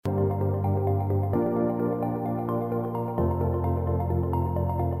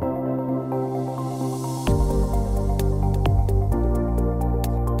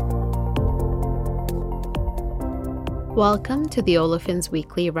Welcome to the Olefins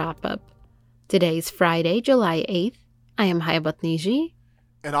Weekly Wrap-Up. Today is Friday, July 8th. I am Haibat Niji.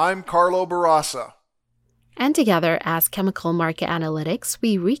 And I'm Carlo Barassa. And together as Chemical Market Analytics,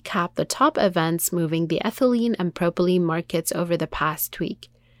 we recap the top events moving the ethylene and propylene markets over the past week.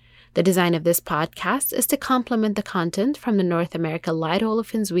 The design of this podcast is to complement the content from the North America Light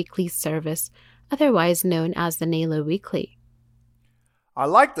Olefins Weekly service, otherwise known as the NALO Weekly. I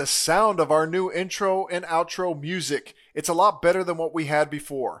like the sound of our new intro and outro music. It's a lot better than what we had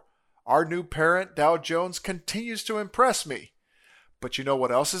before. Our new parent, Dow Jones, continues to impress me. But you know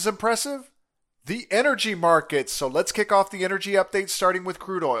what else is impressive? The energy markets. So let's kick off the energy update starting with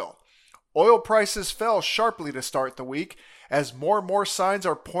crude oil. Oil prices fell sharply to start the week as more and more signs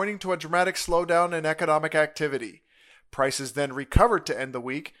are pointing to a dramatic slowdown in economic activity. Prices then recovered to end the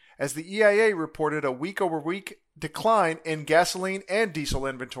week as the EIA reported a week-over-week decline in gasoline and diesel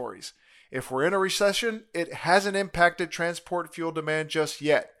inventories. If we're in a recession, it hasn't impacted transport fuel demand just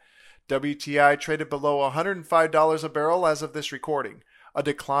yet. WTI traded below $105 a barrel as of this recording, a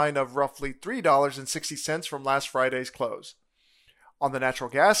decline of roughly $3.60 from last Friday's close. On the natural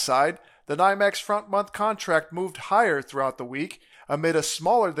gas side, the NYMEX front-month contract moved higher throughout the week amid a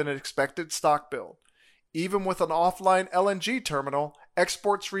smaller than expected stock build. Even with an offline LNG terminal,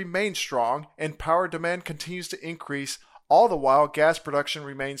 exports remain strong and power demand continues to increase, all the while gas production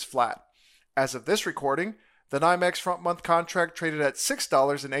remains flat. As of this recording, the NYMEX front-month contract traded at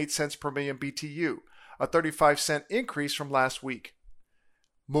 $6.08 per million BTU, a 35-cent increase from last week.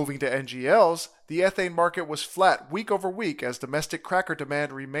 Moving to NGLs, the ethane market was flat week over week as domestic cracker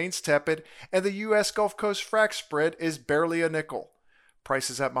demand remains tepid and the U.S. Gulf Coast frac spread is barely a nickel.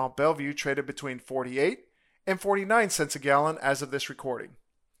 Prices at Mont Belvieu traded between 48 and 49 cents a gallon as of this recording.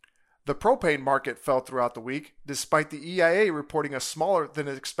 The propane market fell throughout the week, despite the EIA reporting a smaller than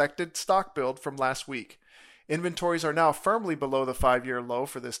expected stock build from last week. Inventories are now firmly below the 5-year low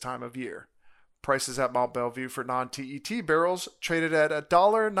for this time of year. Prices at Mont Belvieu for non-TET barrels traded at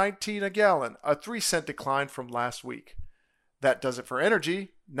 $1.19 a gallon, a 3-cent decline from last week. That does it for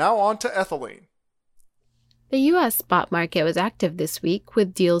energy. Now on to ethylene. The U.S. spot market was active this week,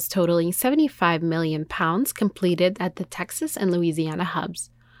 with deals totaling £75 million completed at the Texas and Louisiana hubs.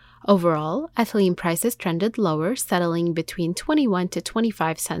 Overall, ethylene prices trended lower, settling between 21 to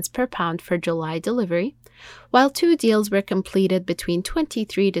 25 cents per pound for July delivery, while 2 deals were completed between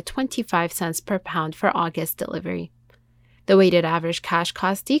 23 to 25 cents per pound for August delivery. The weighted average cash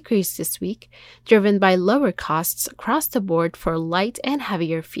cost decreased this week, driven by lower costs across the board for light and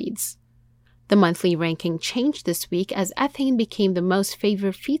heavier feeds. The monthly ranking changed this week as ethane became the most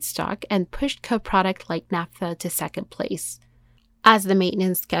favored feedstock and pushed co-product like naphtha to second place. As the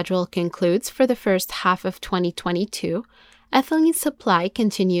maintenance schedule concludes for the first half of 2022, ethylene supply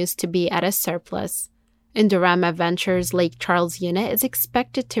continues to be at a surplus. Indorama Ventures' Lake Charles unit is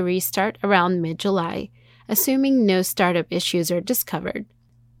expected to restart around mid-July, assuming no startup issues are discovered.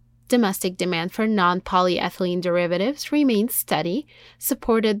 Domestic demand for non-polyethylene derivatives remains steady,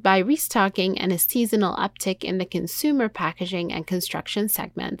 supported by restocking and a seasonal uptick in the consumer packaging and construction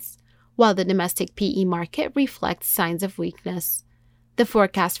segments, while the domestic PE market reflects signs of weakness. The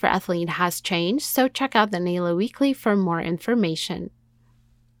forecast for ethylene has changed, so check out the NALO Weekly for more information.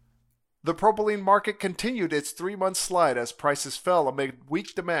 The propylene market continued its 3-month slide as prices fell amid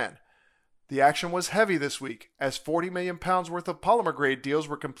weak demand. The action was heavy this week, as 40 million pounds worth of polymer-grade deals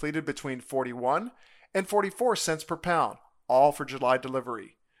were completed between 41 and 44 cents per pound, all for July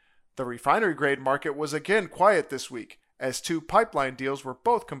delivery. The refinery-grade market was again quiet this week, as 2 pipeline deals were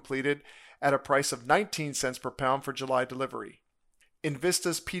both completed at a price of 19 cents per pound for July delivery.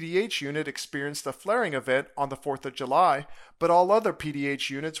 Invista's PDH unit experienced a flaring event on the 4th of July, but all other PDH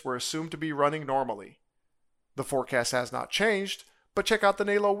units were assumed to be running normally. The forecast has not changed, but check out the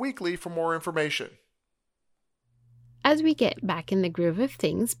NALO Weekly for more information. As we get back in the groove of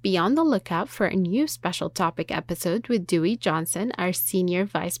things, be on the lookout for a new special topic episode with Dewey Johnson, our Senior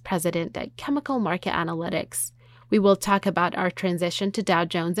Vice President at Chemical Market Analytics. We will talk about our transition to Dow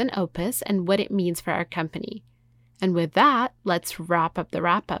Jones and Opus and what it means for our company. And with that, let's wrap up the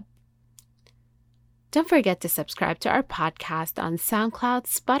wrap-up. Don't forget to subscribe to our podcast on SoundCloud,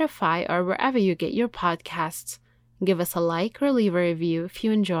 Spotify, or wherever you get your podcasts. Give us a like or leave a review if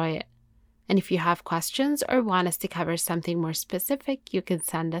you enjoy it. And if you have questions or want us to cover something more specific, you can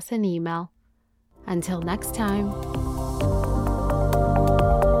send us an email. Until next time.